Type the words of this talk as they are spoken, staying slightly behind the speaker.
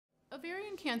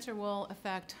Ovarian cancer will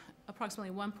affect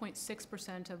approximately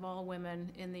 1.6% of all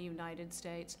women in the United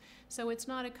States, so it's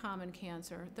not a common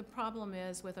cancer. The problem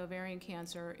is with ovarian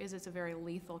cancer is it's a very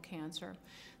lethal cancer.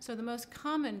 So the most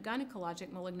common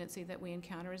gynecologic malignancy that we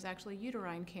encounter is actually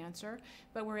uterine cancer,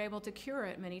 but we're able to cure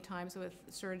it many times with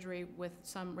surgery, with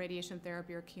some radiation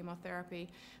therapy or chemotherapy.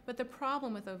 But the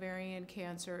problem with ovarian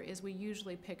cancer is we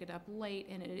usually pick it up late,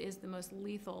 and it is the most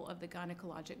lethal of the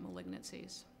gynecologic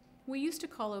malignancies. We used to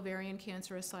call ovarian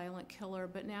cancer a silent killer,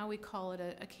 but now we call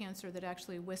it a cancer that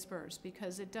actually whispers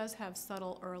because it does have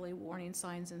subtle early warning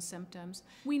signs and symptoms.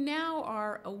 We now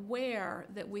are aware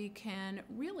that we can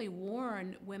really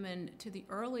warn women to the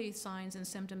early signs and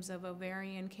symptoms of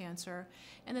ovarian cancer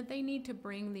and that they need to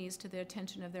bring these to the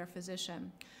attention of their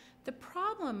physician. The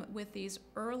problem with these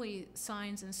early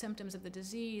signs and symptoms of the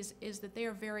disease is that they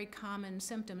are very common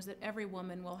symptoms that every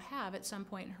woman will have at some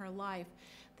point in her life.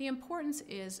 The importance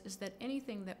is that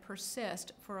anything that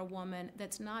persists for a woman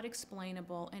that's not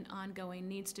explainable and ongoing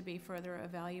needs to be further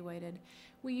evaluated.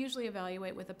 We usually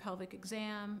evaluate with a pelvic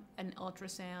exam, an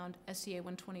ultrasound, a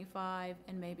CA-125,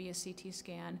 and maybe a CT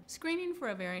scan. Screening for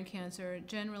ovarian cancer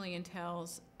generally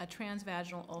entails a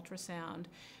transvaginal ultrasound,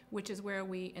 which is where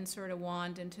we insert a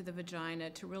wand into the vagina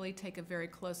to really take a very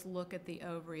close look at the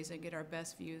ovaries and get our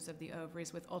best views of the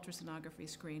ovaries with ultrasonography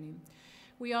screening.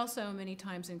 We also many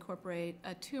times incorporate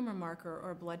a tumor marker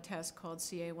or blood test called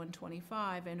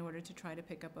CA-125 in order to try to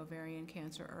pick up ovarian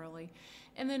cancer early.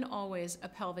 And then always a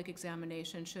pelvic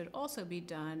examination should also be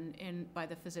done by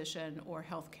the physician or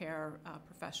healthcare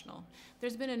professional.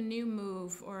 There's been a new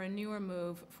move or a newer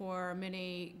move for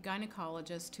many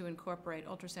gynecologists to incorporate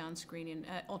ultrasound screening,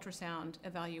 ultrasound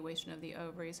evaluation of the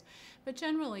ovaries. But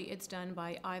generally it's done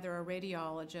by either a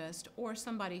radiologist or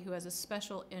somebody who has a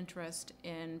special interest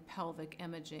in pelvic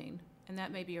imaging, and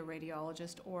that may be a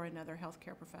radiologist or another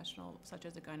healthcare professional such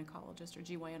as a gynecologist or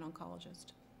GYN oncologist.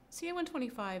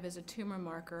 CA-125 is a tumor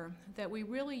marker that we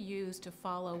really use to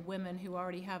follow women who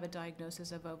already have a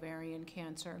diagnosis of ovarian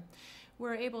cancer.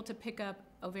 We're able to pick up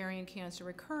ovarian cancer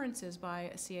recurrences by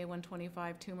a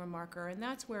CA-125 tumor marker, and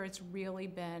that's where it's really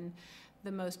been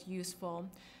the most useful.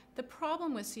 The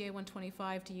problem with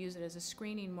CA-125 to use it as a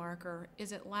screening marker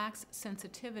is it lacks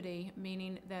sensitivity,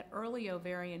 meaning that early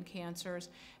ovarian cancers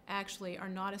actually are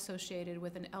not associated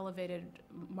with an elevated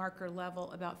marker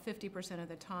level about 50% of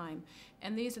the time.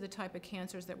 And these are the type of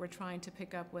cancers that we're trying to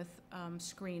pick up with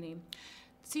screening.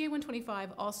 CA-125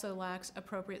 also lacks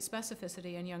appropriate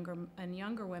specificity in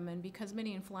younger women because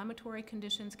many inflammatory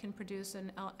conditions can produce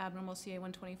an abnormal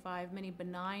CA-125, many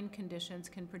benign conditions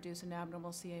can produce an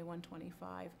abnormal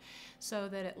CA-125, so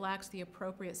that it lacks the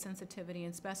appropriate sensitivity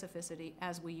and specificity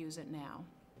as we use it now.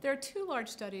 There are two large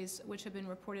studies which have been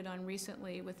reported on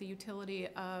recently with the utility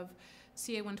of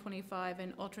CA-125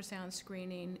 and ultrasound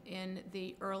screening in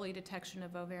the early detection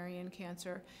of ovarian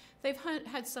cancer. They've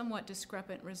had somewhat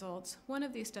discrepant results. One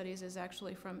of these studies is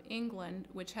actually from England,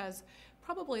 which has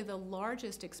probably the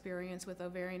largest experience with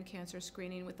ovarian cancer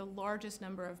screening, with the largest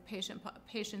number of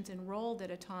patients enrolled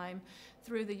at a time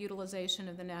through the utilization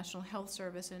of the National Health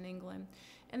Service in England.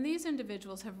 And these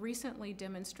individuals have recently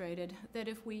demonstrated that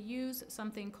if we use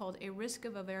something called a risk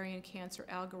of ovarian cancer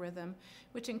algorithm,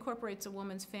 which incorporates a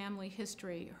woman's family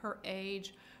history, her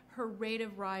age, her rate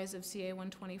of rise of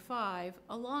CA-125,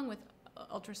 along with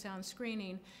ultrasound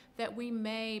screening, that we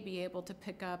may be able to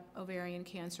pick up ovarian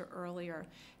cancer earlier.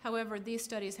 However, these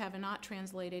studies have not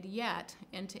translated yet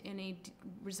into any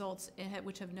results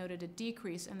which have noted a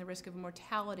decrease in the risk of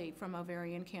mortality from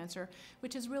ovarian cancer,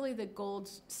 which is really the gold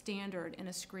standard in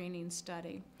a screening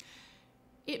study.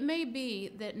 It may be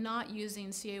that not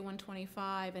using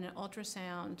CA-125 and an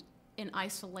ultrasound in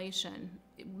isolation,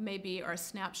 maybe or a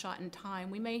snapshot in time.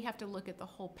 We may have to look at the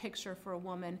whole picture for a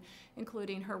woman,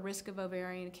 including her risk of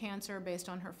ovarian cancer based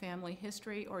on her family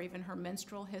history or even her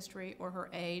menstrual history or her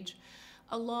age,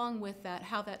 along with that,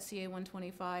 how that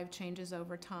CA-125 changes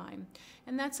over time.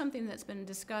 And that's something that's been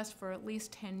discussed for at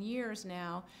least 10 years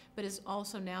now, but is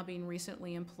also now being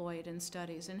recently employed in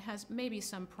studies and has maybe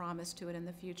some promise to it in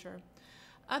the future.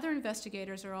 Other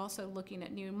investigators are also looking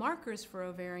at new markers for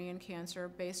ovarian cancer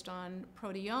based on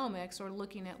proteomics or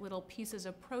looking at little pieces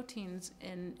of proteins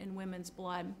in women's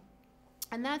blood.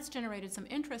 And that's generated some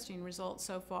interesting results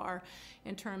so far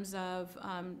in terms of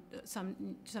some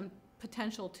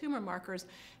potential tumor markers.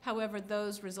 However,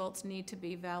 those results need to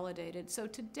be validated. So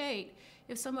to date,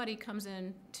 if somebody comes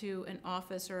in to an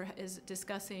office or is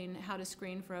discussing how to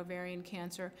screen for ovarian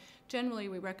cancer, generally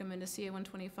we recommend a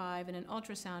CA-125 and an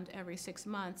ultrasound every 6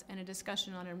 months and a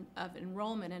discussion of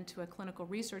enrollment into a clinical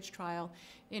research trial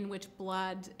in which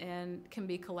blood can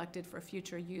be collected for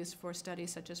future use for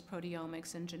studies such as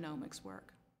proteomics and genomics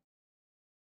work.